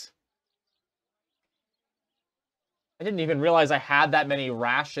nice. I didn't even realize I had that many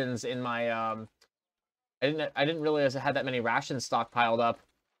rations in my I didn't realize I had that many rations stockpiled up.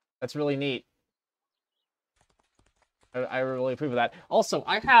 That's really neat. I really approve of that. Also,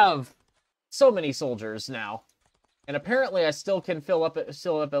 I have so many soldiers now. And apparently I still can fill up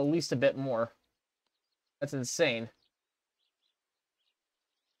at least a bit more. That's insane.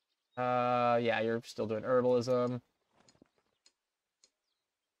 Yeah, you're still doing herbalism.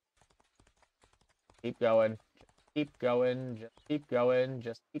 Keep going. Keep going. Just keep going.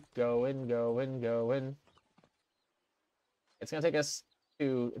 Just keep going, going. It's gonna take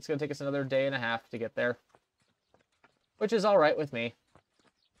us another day and a half to get there. Which is alright with me.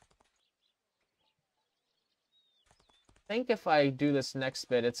 I think if I do this next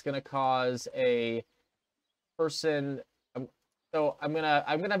bit, it's gonna cause a person. So I'm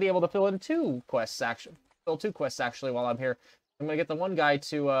gonna be able to fill two quests actually while I'm here. I'm gonna get the one guy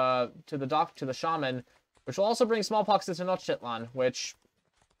to the shaman, which will also bring smallpox to Tenochtitlan, which,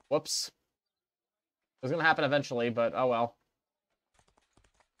 whoops, was gonna happen eventually, but oh well.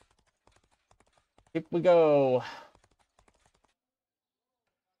 Here we go.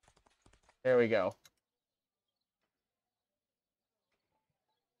 There we go.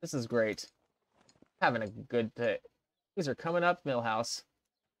 This is great. Having a good day. Things are coming up, Millhouse.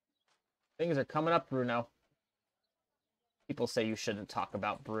 Things are coming up, Bruno. People say you shouldn't talk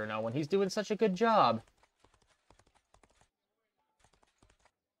about Bruno when he's doing such a good job.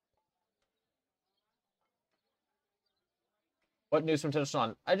 What news from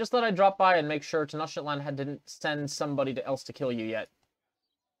Tenochtitlan? I just thought I'd drop by and make sure Tenochtitlan didn't send somebody else to kill you yet.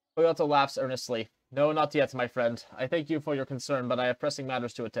 Toyota laughs earnestly. No, not yet, my friend. I thank you for your concern, but I have pressing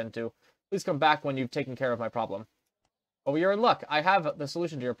matters to attend to. Please come back when you've taken care of my problem. Oh, you're in luck. I have the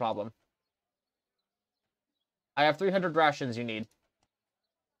solution to your problem. I have 300 rations you need.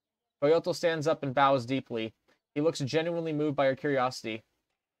 Toyota stands up and bows deeply. He looks genuinely moved by your curiosity.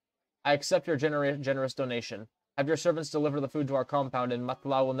 I accept your generous donation. Have your servants deliver the food to our compound, and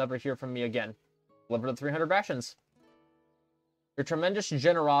Matla will never hear from me again. Deliver the 300 rations. Your tremendous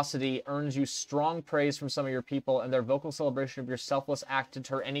generosity earns you strong praise from some of your people, and their vocal celebration of your selfless act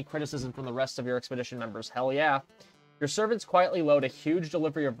deter any criticism from the rest of your expedition members. Hell yeah. Your servants quietly load a huge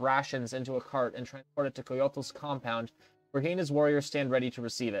delivery of rations into a cart and transport it to Coyotle's compound, where he and his warriors stand ready to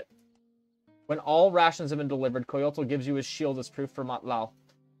receive it. When all rations have been delivered, Coyotle gives you his shield as proof for Matlal.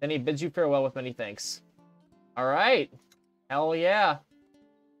 Then he bids you farewell with many thanks. Alright. Hell yeah.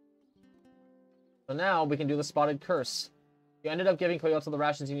 So now we can do the spotted curse. You ended up giving Coyote the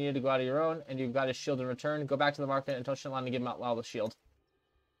rations you needed to go out of your own, and you've got his shield in return. Go back to the market and touch the line and give Matlal the shield.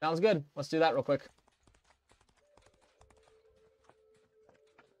 Sounds good. Let's do that real quick.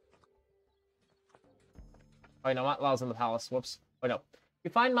 Oh, wait, no, Matlal's in the palace. Whoops. Oh, no.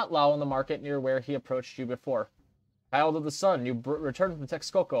 You find Matlal in the market near where he approached you before. Child of the Sun, you returned from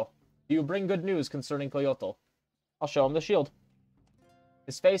Texcoco. Do you bring good news concerning Coyote? I'll show him the shield.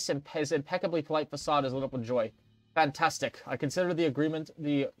 His face and his impeccably polite facade is lit up with joy. Fantastic. I consider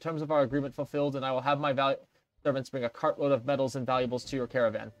the terms of our agreement fulfilled, and I will have my servants bring a cartload of metals and valuables to your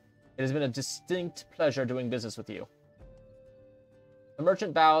caravan. It has been a distinct pleasure doing business with you. The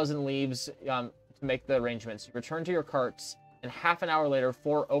merchant bows and leaves to make the arrangements. You return to your carts, and half an hour later,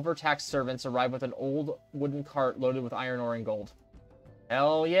 4 overtaxed servants arrive with an old wooden cart loaded with iron ore and gold.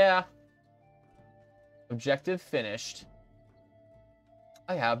 Hell yeah. Objective finished.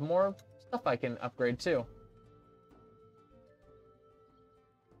 I have more stuff I can upgrade too.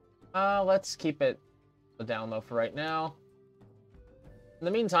 Let's keep it down low for right now. In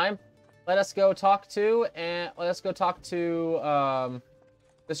the meantime, Let us go talk to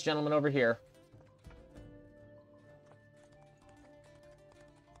this gentleman over here.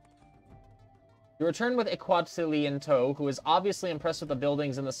 You return with Equatli in tow, who is obviously impressed with the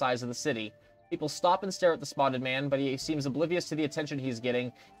buildings and the size of the city. People stop and stare at the spotted man, but he seems oblivious to the attention he's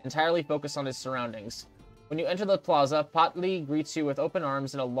getting, entirely focused on his surroundings. When you enter the plaza, Patli greets you with open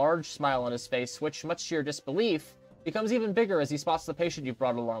arms and a large smile on his face, which, much to your disbelief, becomes even bigger as he spots the patient you've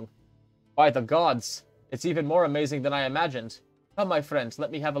brought along. By the gods, it's even more amazing than I imagined. Come, my friend,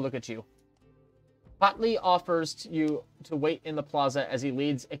 let me have a look at you. Patli offers you to wait in the plaza as he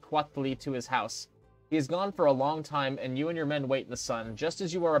leads Equatli to his house. He is gone for a long time, and you and your men wait in the sun. Just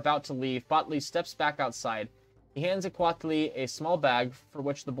as you are about to leave, Patli steps back outside. He hands Equatli a small bag, for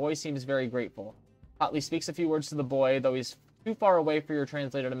which the boy seems very grateful. Patli speaks a few words to the boy, though he's too far away for your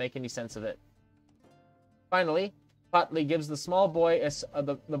translator to make any sense of it. Finally, Patli gives the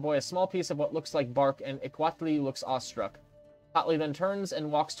boy a small piece of what looks like bark, and Equatli looks awestruck. Patli then turns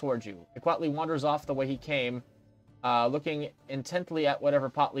and walks towards you. Equatli wanders off the way he came, looking intently at whatever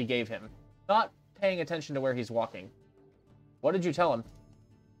Patli gave him, not paying attention to where he's walking. What did you tell him?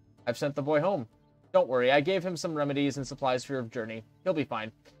 I've sent the boy home. Don't worry, I gave him some remedies and supplies for your journey. He'll be fine.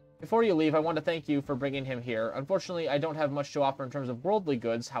 Before you leave, I want to thank you for bringing him here. Unfortunately, I don't have much to offer in terms of worldly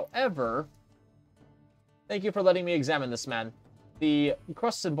goods. However, thank you for letting me examine this man. The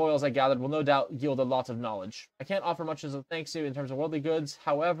crusts and boils I gathered will no doubt yield a lot of knowledge. I can't offer much as a thanks to you in terms of worldly goods.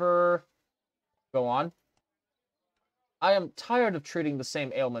 However, go on. I am tired of treating the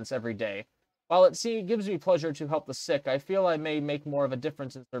same ailments every day. While it gives me pleasure to help the sick, I feel I may make more of a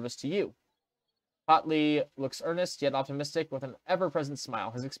difference in service to you. Patli looks earnest, yet optimistic, with an ever-present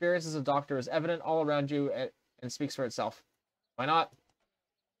smile. His experience as a doctor is evident all around you and speaks for itself. Why not?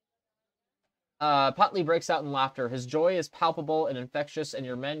 Patli breaks out in laughter. His joy is palpable and infectious, and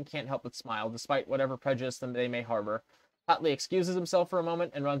your men can't help but smile, despite whatever prejudice they may harbor. Patli excuses himself for a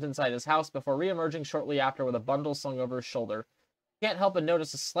moment and runs inside his house before re-emerging shortly after with a bundle slung over his shoulder. You can't help but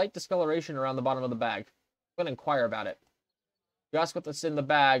notice a slight discoloration around the bottom of the bag. I'm going to inquire about it. You ask what's in the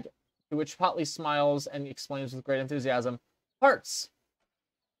bag, to which Patli smiles and exclaims with great enthusiasm, Hearts!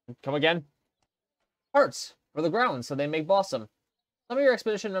 Come again? Hearts! For the ground, so they may blossom. Some of your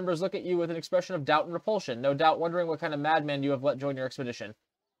expedition members look at you with an expression of doubt and repulsion, no doubt wondering what kind of madman you have let join your expedition.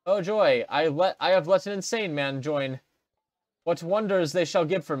 Oh joy, I have let an insane man join. What wonders they shall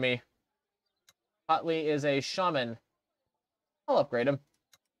give for me. Patli is a shaman. I'll upgrade him.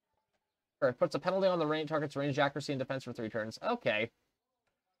 Sure, it puts a penalty on the target's range, accuracy, and defense for 3 turns. Okay.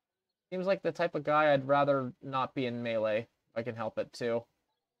 Seems like the type of guy I'd rather not be in melee. If I can help it, too.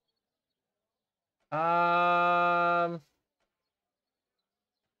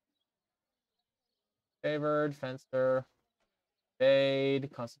 Favored, Fencer,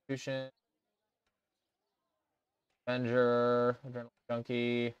 Evade, Constitution, Avenger, Adrenaline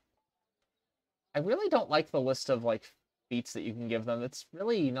Junkie. I really don't like the list of, like, feats that you can give them. It's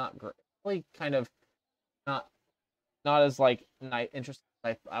really not great. Really kind of not as, like, interesting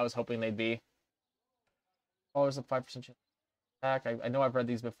as I was hoping they'd be. Always a 5% chance attack. I know I've read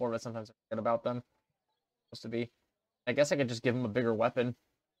these before, but sometimes I forget about them. Supposed to be. I guess I could just give him a bigger weapon.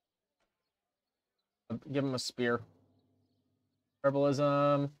 Give him a spear.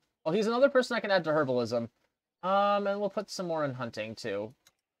 Herbalism. Well, he's another person I can add to herbalism. And we'll put some more in hunting, too.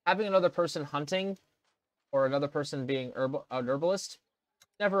 Having another person hunting, or another person being an herbalist,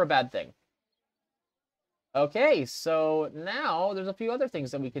 never a bad thing. Okay, so now there's a few other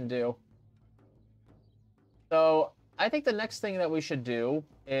things that we can do. So, I think the next thing that we should do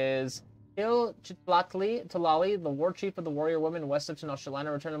is kill Chitlatli Talali, the war chief of the warrior women west of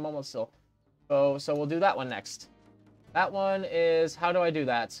Tenochtitlan, return to Momosil. So we'll do that one next. That one is, how do I do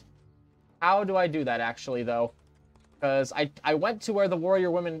that? How do I do that, actually, though? Because I went to where the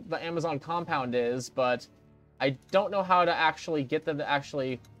warrior women, the Amazon compound is, but I don't know how to actually get them to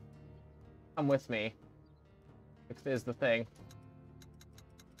actually come with me. Is the thing.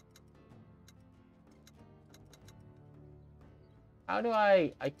 How do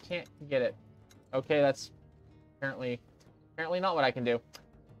I can't get it. Okay, that's apparently not what I can do.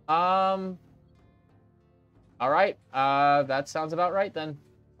 Alright, that sounds about right then.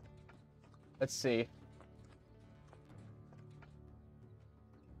 Let's see.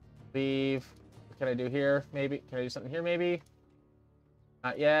 Leave. What can I do here? Maybe. Can I do something here, maybe?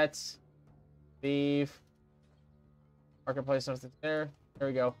 Not yet. Leave. Marketplace, nothing there. There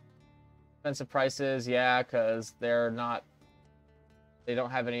we go. Expensive prices, yeah, because they're not... They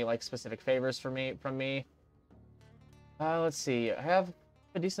don't have any, like, specific favors from me. Let's see. I have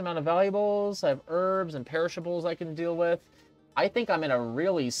a decent amount of valuables. I have herbs and perishables I can deal with. I think I'm in a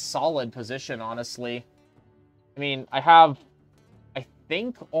really solid position, honestly. I mean, I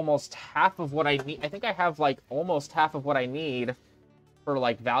think almost half of what I need. I think I have, like, almost half of what I need for,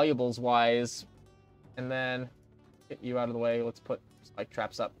 like, valuables-wise. And then, get you out of the way. Let's put spike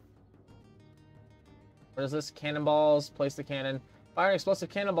traps up. What is this? Cannonballs. Place the cannon. Fire an explosive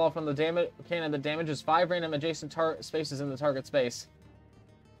cannonball from the cannon that damages 5 random adjacent spaces in the target space.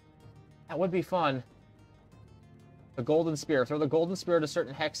 That would be fun. The Golden Spear. Throw the Golden Spear at a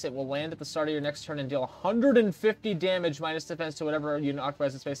certain hex. It will land at the start of your next turn and deal 150 damage minus defense to whatever unit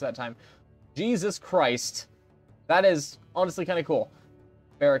occupies the space at that time. Jesus Christ. That is honestly kind of cool.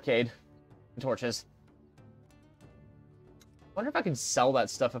 Barricade. And torches. I wonder if I can sell that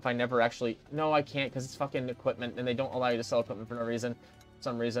stuff if I never actually... No, I can't because it's fucking equipment and they don't allow you to sell equipment for no reason. For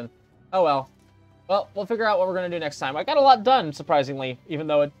some reason. Oh well. Well, we'll figure out what we're going to do next time. I got a lot done, surprisingly, even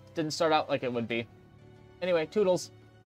though it didn't start out like it would be. Anyway, toodles.